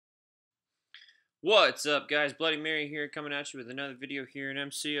What's up, guys? Bloody Mary here, coming at you with another video here in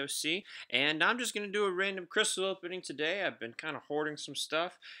MCOC. And I'm just going to do a random crystal opening today. I've been kind of hoarding some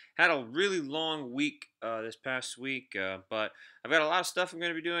stuff. Had a really long week this past week, but I've got a lot of stuff I'm going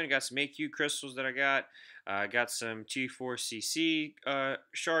to be doing. I got some AQ crystals that I got. I got some T4CC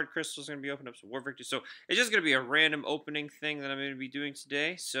shard crystals going to be opening up some War Victory. So it's just going to be a random opening thing that I'm going to be doing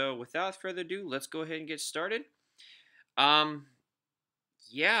today. So without further ado, let's go ahead and get started. Um,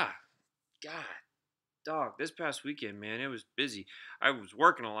 yeah, God. Dog, this past weekend, man, it was busy. I was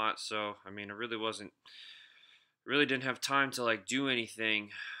working a lot, so I mean, I really didn't have time to like do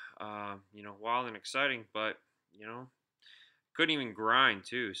anything, wild and exciting. But you know, couldn't even grind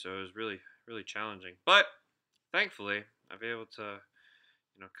too, so it was really challenging. But thankfully, I've been able to,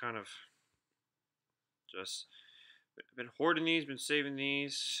 kind of just been hoarding these, been saving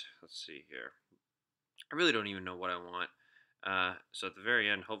these. Let's see here. I really don't even know what I want. So at the very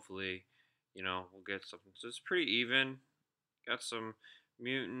end, hopefully, we'll get something. So it's pretty even. Got some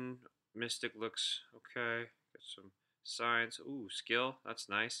mutant. Mystic looks okay. Got some science. Ooh, skill. That's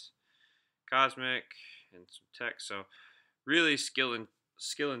nice. Cosmic and some tech. So really skill and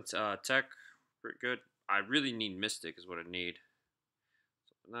tech. Pretty good. I really need mystic is what I need.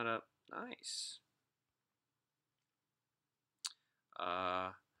 Open that up. Nice.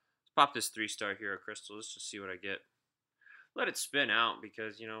 Let's pop this 3-star hero crystal. Let's just see what I get. Let it spin out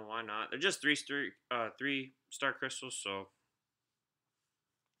because why not? They're just three-star crystals, so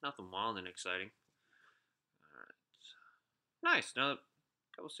nothing wild and exciting. Nice. Another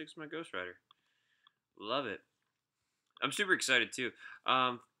couple sticks of my Ghost Rider. Love it. I'm super excited too.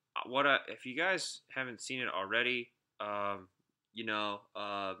 If you guys haven't seen it already, um, you know,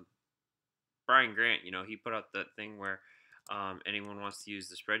 um, Brian Grant, he put out that thing where anyone wants to use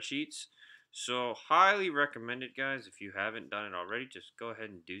the spreadsheets. So highly recommend it, guys. If you haven't done it already, just go ahead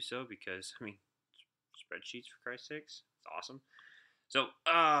and do so because I mean, spreadsheets for Christ's sakes, it's awesome. So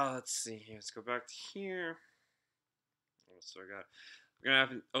let's see here. Let's go back to here. So we're gonna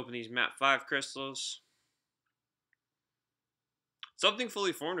have to open these map 5 crystals. Something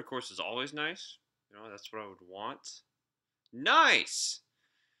fully formed, of course, is always nice. That's what I would want. Nice.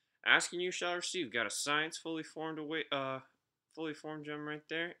 Asking you shall receive. Got a science fully formed gem right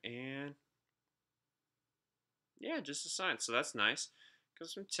there, and yeah, just a science. So that's nice. Got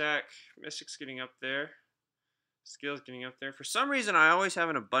some tech. Mystic's getting up there. Skill's getting up there. For some reason, I always have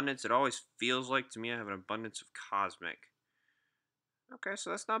an abundance. It always feels like to me I have an abundance of cosmic. Okay, so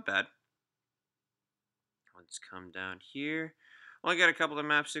that's not bad. Let's come down here. Well, I got a couple of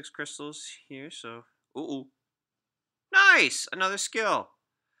map 6 crystals here, so ooh. Nice! Another skill.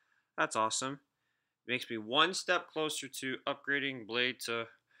 That's awesome. Makes me one step closer to upgrading Blade to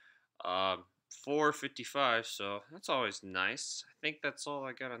 455, so that's always nice. I think that's all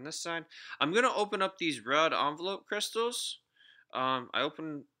I got on this side. I'm going to open up these red envelope crystals. I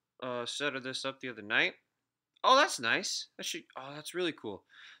opened a set of this up the other night. Oh, that's nice. That's really cool.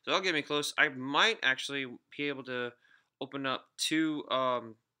 So that'll get me close. I might actually be able to open up 2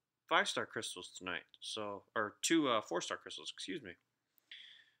 5-star crystals tonight. So, or 2 4-star crystals, excuse me.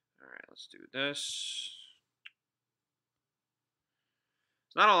 All right, let's do this.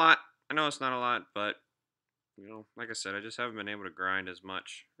 It's not a lot. I know it's not a lot, but like I said, I just haven't been able to grind as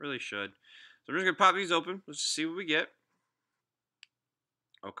much. Really should. So I'm just gonna pop these open. Let's just see what we get.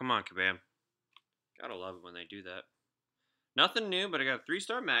 Oh, come on, Kabam. Gotta love it when they do that. Nothing new, but I got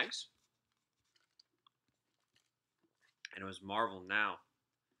 3-star mags. And it was Marvel now.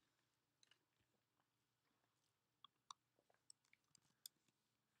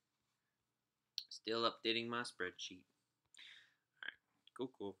 Still updating my spreadsheet.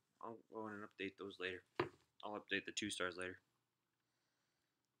 Alright, cool. I'll go in and update those later. I'll update the 2 stars later.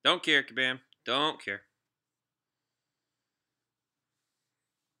 Don't care, Kabam. Don't care.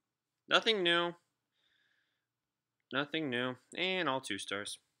 Nothing new. Nothing new. And all 2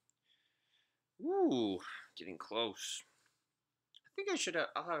 stars. Ooh, getting close. I think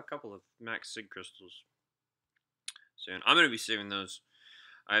I'll have a couple of max sig crystals soon. I'm going to be saving those.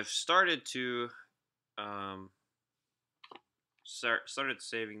 I've started to started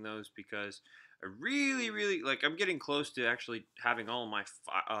saving those because I really like. I'm getting close to actually having all of my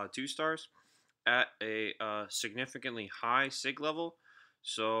 2 stars at a significantly high sig level,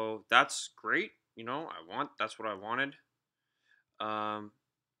 so that's great. That's what I wanted. Let's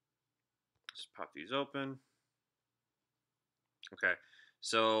pop these open. Okay,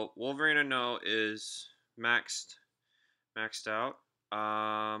 so Wolverine I know is maxed out.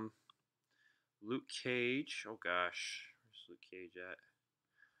 Luke Cage. Oh gosh, where's Luke Cage at?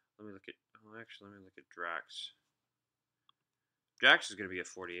 Let me look at. Oh, actually, let me look at Drax. Drax is gonna be at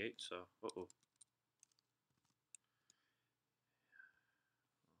 48. So,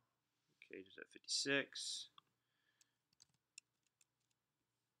 to 56.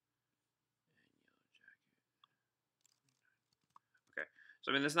 Okay,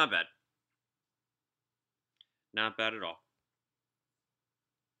 so I mean, that's not bad. Not bad at all.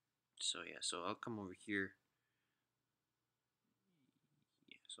 So yeah, so I'll come over here.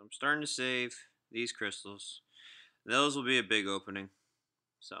 Yeah, so I'm starting to save these crystals. Those will be a big opening.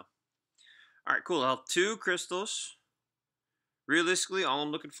 So, all right, cool. I'll have 2 crystals. Realistically, all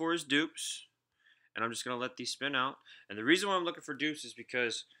I'm looking for is dupes. And I'm just going to let these spin out. And the reason why I'm looking for dupes is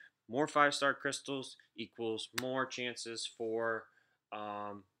because more 5-star crystals equals more chances for,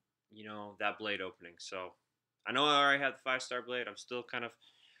 you know, that blade opening. So I know I already have the 5-star blade. I'm still kind of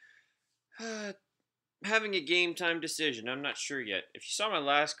having a game time decision. I'm not sure yet. If you saw my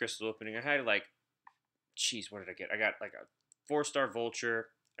last crystal opening, I had like, jeez, what did I get? I got like a 4-star vulture.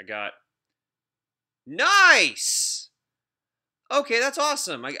 I got nice. Okay, that's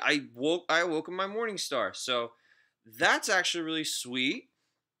awesome. I woke up in my morning star. So that's actually really sweet.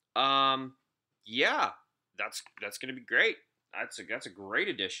 Yeah, that's gonna be great. That's a great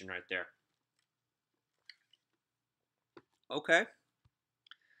addition right there. Okay,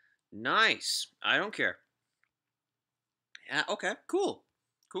 nice. I don't care. Yeah. Okay. Cool.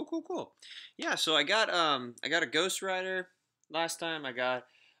 Cool. Cool. Cool. Yeah. So I got a Ghost Rider last time. I got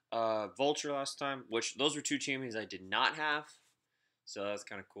Vulture last time, which those were 2 champions I did not have. So that's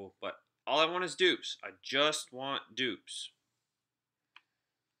kind of cool. But all I want is dupes. I just want dupes.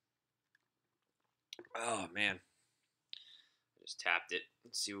 Oh man, I just tapped it.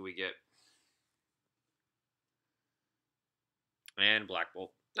 Let's see what we get. And Black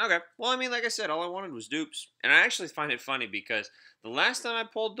Bolt. Okay. Well, I mean, like I said, all I wanted was dupes. And I actually find it funny because the last time I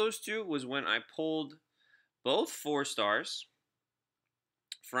pulled those 2 was when I pulled both 4 stars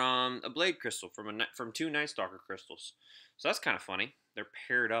from a Blade Crystal, from 2 Night Stalker crystals. So that's kind of funny. They're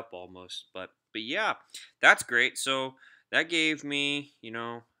paired up almost. But yeah, that's great. So that gave me, you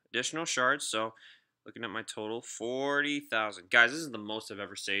know, additional shards. So looking at my total, 40,000. Guys, this is the most I've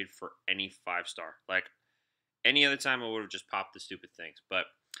ever saved for any 5-star. Like, any other time I would have just popped the stupid things. But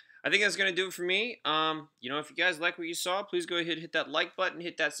I think that's going to do it for me. You know, if you guys like what you saw, please go ahead and hit that like button,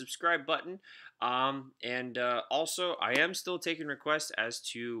 hit that subscribe button. Also, I am still taking requests as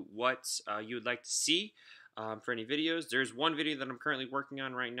to what you would like to see for any videos. There's one video that I'm currently working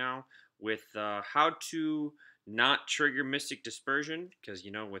on right now with how to not trigger Mystic Dispersion, because,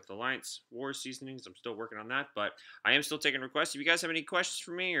 you know, with Alliance War seasonings, I'm still working on that. But I am still taking requests. If you guys have any questions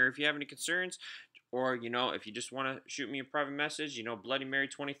for me, or if you have any concerns, or, you know, if you just want to shoot me a private message, you know, Bloody Mary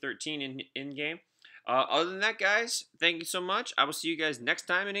 2013 in game. Other than that, guys, thank you so much. I will see you guys next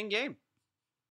time in game.